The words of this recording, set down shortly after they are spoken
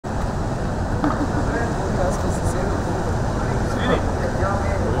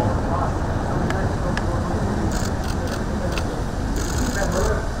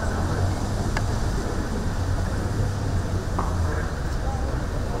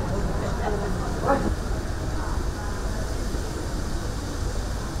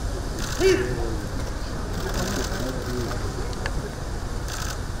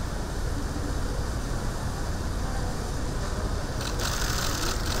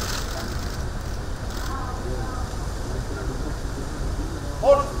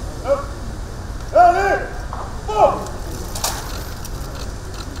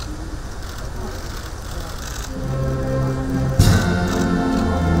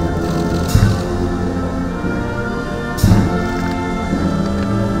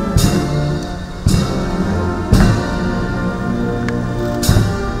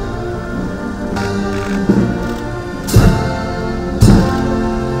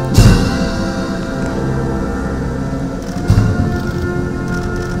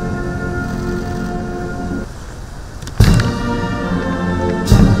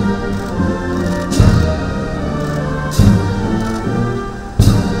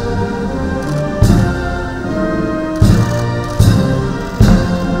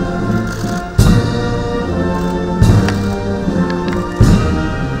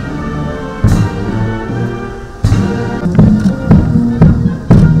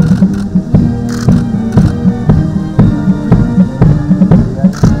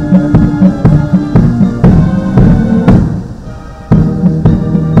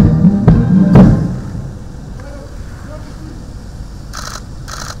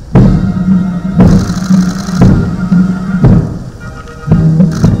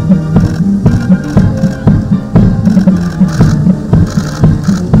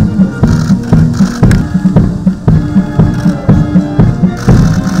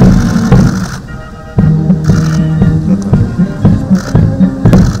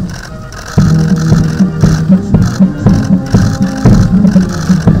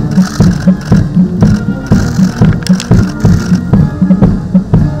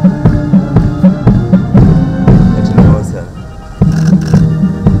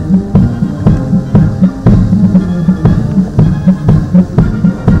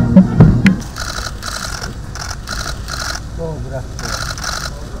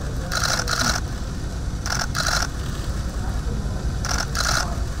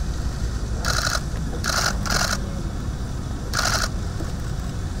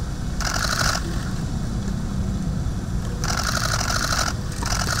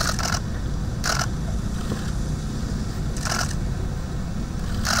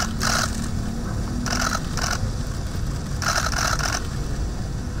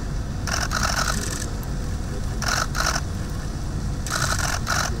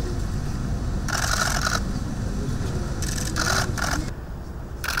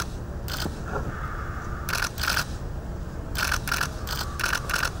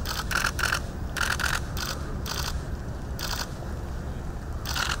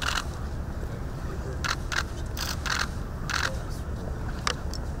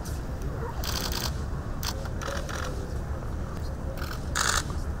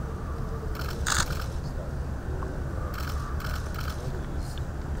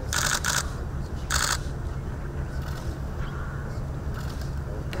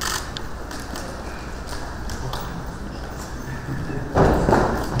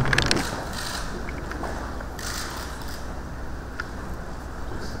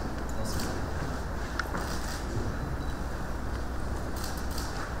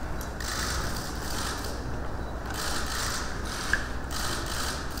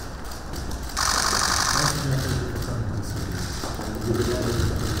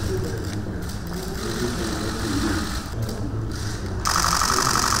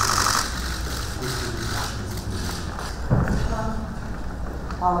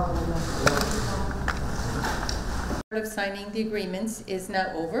Of signing the agreements is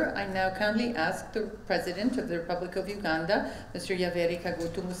now over. I now kindly ask the President of the Republic of Uganda, Mr. Yoweri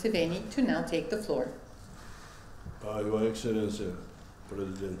Kaguta Museveni, to now take the floor. Your Excellency,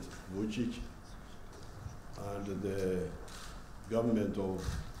 President Vučić, and the government of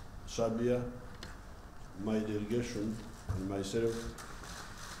Serbia, my delegation and myself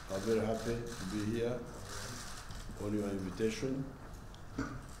are very happy to be here on your invitation.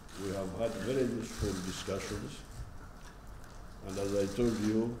 We have had very useful discussions. And as I told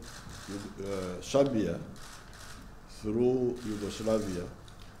you, Serbia, through Yugoslavia,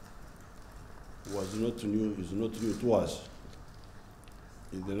 is not new to us.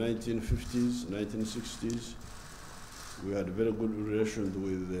 In the 1950s, 1960s, we had very good relations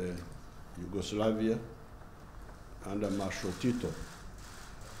with Yugoslavia under Marshal Tito.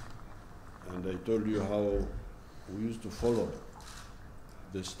 And I told you how we used to follow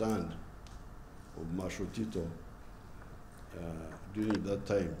the stand of Marshal Tito during that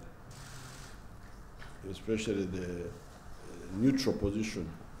time, especially the neutral position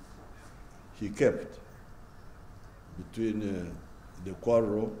he kept between the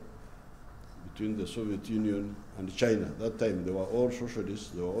quarrel between the Soviet Union and China. That time they were all socialists,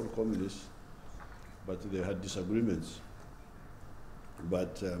 they were all communists, but they had disagreements.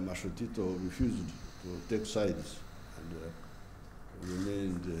 But Marshal Tito refused to take sides and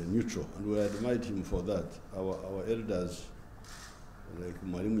remained neutral, and we admired him for that. Our elders, like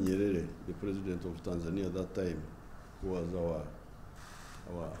Mwalimu Nyerere, the president of Tanzania at that time, who was our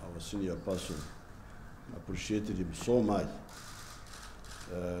senior person, appreciated him so much.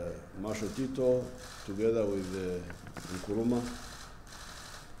 Marshal Tito, together with Nkrumah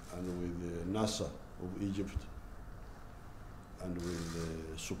and with Nasser of Egypt and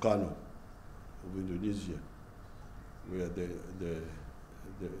with Sukarno of Indonesia, were the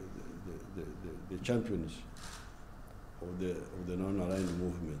champions of the non-aligned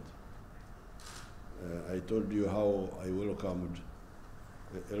movement. I told you how I welcomed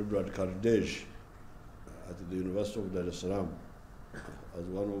Elbrad Kardej at the University of Dar es Salaam as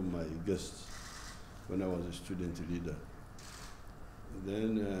one of my guests when I was a student leader.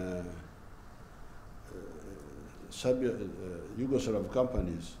 Then Yugoslav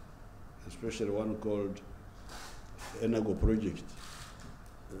companies, especially one called Enago Project,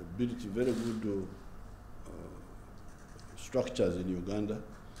 built very good structures in Uganda.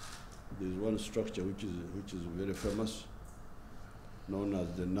 There's one structure which is very famous, known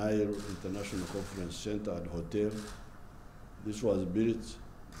as the Nile International Conference Center and Hotel. This was built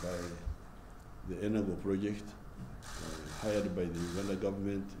by the Enago Project, hired by the Uganda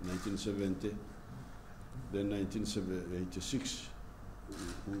government in 1970. Then 1986,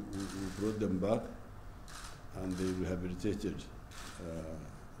 we brought them back, and they rehabilitated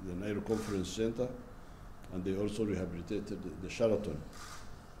the Nile Conference Center, and they also rehabilitated the Sheraton.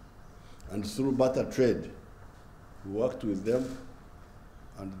 And through barter trade, we worked with them,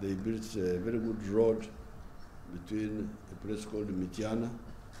 and they built a very good road between a place called Mitiana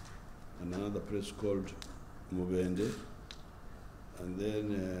and another place called Mubende. And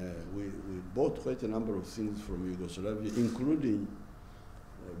then we bought quite a number of things from Yugoslavia, including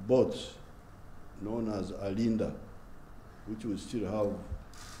boats known as Alinda, which we still have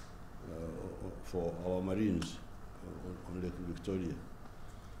for our marines on Lake Victoria.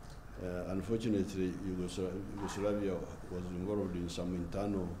 Unfortunately, Yugoslavia was involved in some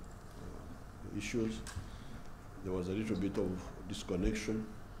internal issues. There was a little bit of disconnection,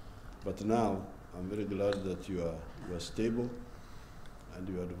 but now I'm very glad that you are stable and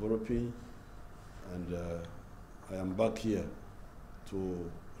you are developing, and I am back here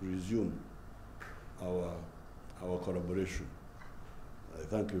to resume our collaboration. I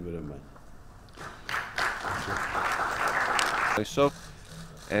thank you very much.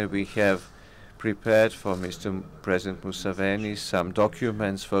 And we have prepared for Mr. President Museveni some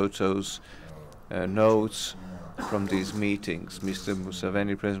documents, photos, notes from these meetings. Mr.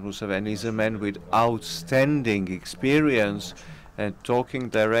 Museveni, President Museveni, is a man with outstanding experience, and talking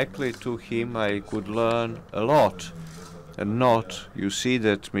directly to him I could learn a lot. And not, you see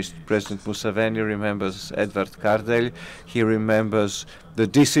that Mr. President Museveni remembers Edvard Kardelj, he remembers the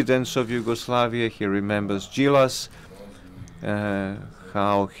dissidents of Yugoslavia, he remembers Gilas,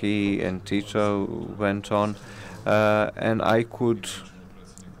 how he and Tito went on, and I could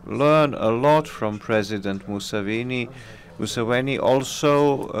learn a lot from President Museveni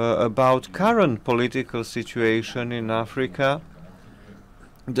also about current political situation in Africa,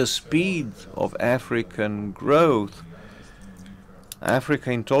 the speed of African growth. Africa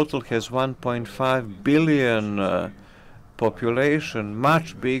in total has 1.5 billion population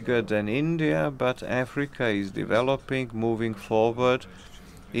much bigger than India, but Africa is developing, moving forward.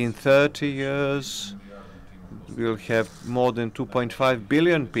 In 30 years, we'll have more than 2.5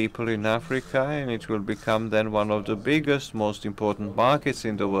 billion people in Africa, and it will become then one of the biggest, most important markets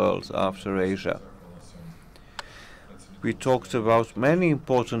in the world after Asia. We talked about many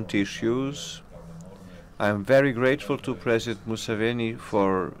important issues. I'm very grateful to President Museveni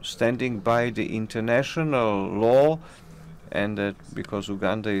for standing by the international law, and that because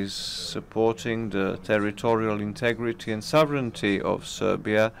Uganda is supporting the territorial integrity and sovereignty of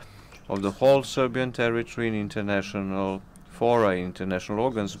Serbia, of the whole Serbian territory in international fora, international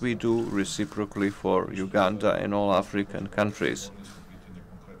organs, we do reciprocally for Uganda and all African countries.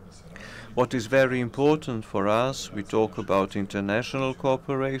 What is very important for us, we talk about international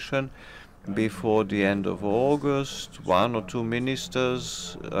cooperation. Before the end of August, 1 or 2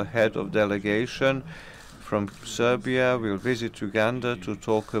 ministers, a head of delegation from Serbia will visit Uganda to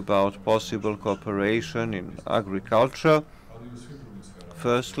talk about possible cooperation in agriculture.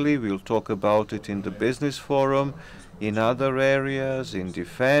 Firstly, we'll talk about it in the business forum, in other areas, in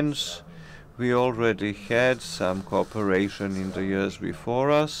defense. We already had some cooperation in the years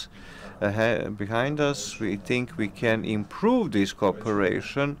before us. Behind us, we think we can improve this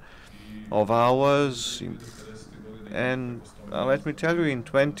cooperation of ours. And let me tell you, in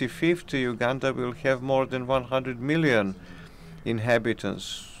 2050, Uganda will have more than 100 million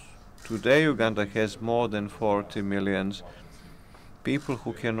inhabitants. Today, Uganda has more than 40 million. People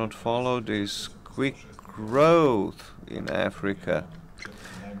who cannot follow this quick growth in Africa.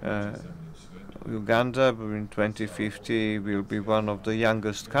 Uganda in 2050 will be one of the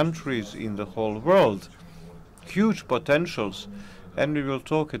youngest countries in the whole world. Huge potentials. And we will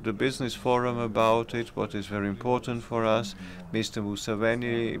talk at the business forum about it, what is very important for us. Mr.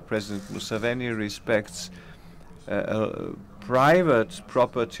 Museveni, President Museveni respects private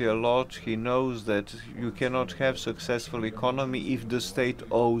property a lot. He knows that you cannot have successful economy if the state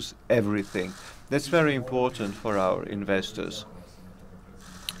owes everything. That's very important for our investors.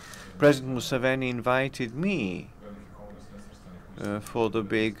 President Museveni invited me for the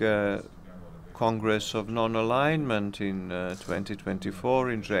big Congress of Non-Alignment in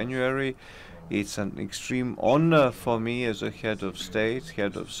 2024 in January. It's an extreme honor for me as a head of state,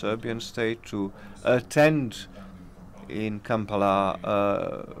 head of Serbian state, to attend in Kampala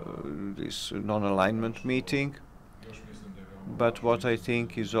this non-alignment meeting. But what I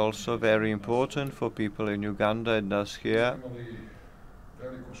think is also very important for people in Uganda and us here,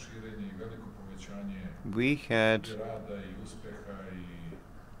 we had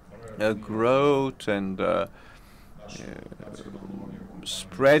a growth and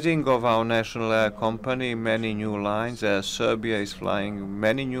spreading of our national air company, many new lines. Serbia is flying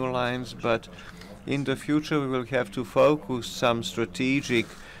many new lines, but in the future we will have to focus some strategic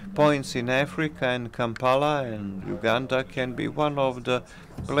points in Africa, and Kampala and Uganda can be one of the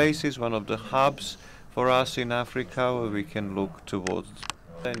places, one of the hubs for us in Africa where we can look towards.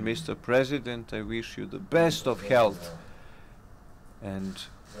 And Mr. President, I wish you the best of health, and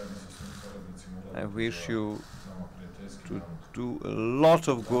I wish you to do a lot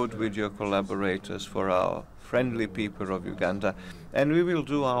of good with your collaborators for our friendly people of Uganda, and we will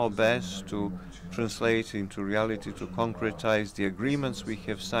do our best to translate into reality, to concretize the agreements we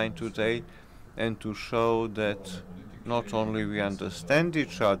have signed today, and to show that not only we understand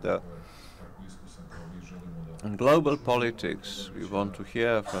each other in global politics, we want to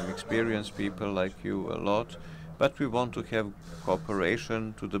hear from experienced people like you a lot, but we want to have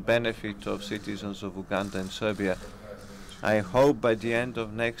cooperation to the benefit of citizens of Uganda and Serbia. I hope by the end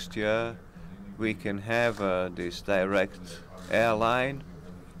of next year we can have this direct airline.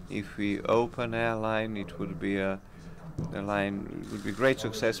 If we open airline, it would be a line, it would be great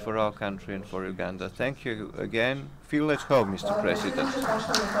success for our country and for Uganda. Thank you again. Feel at home, Mr. President.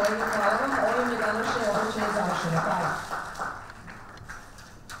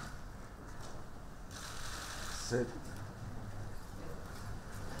 Sit.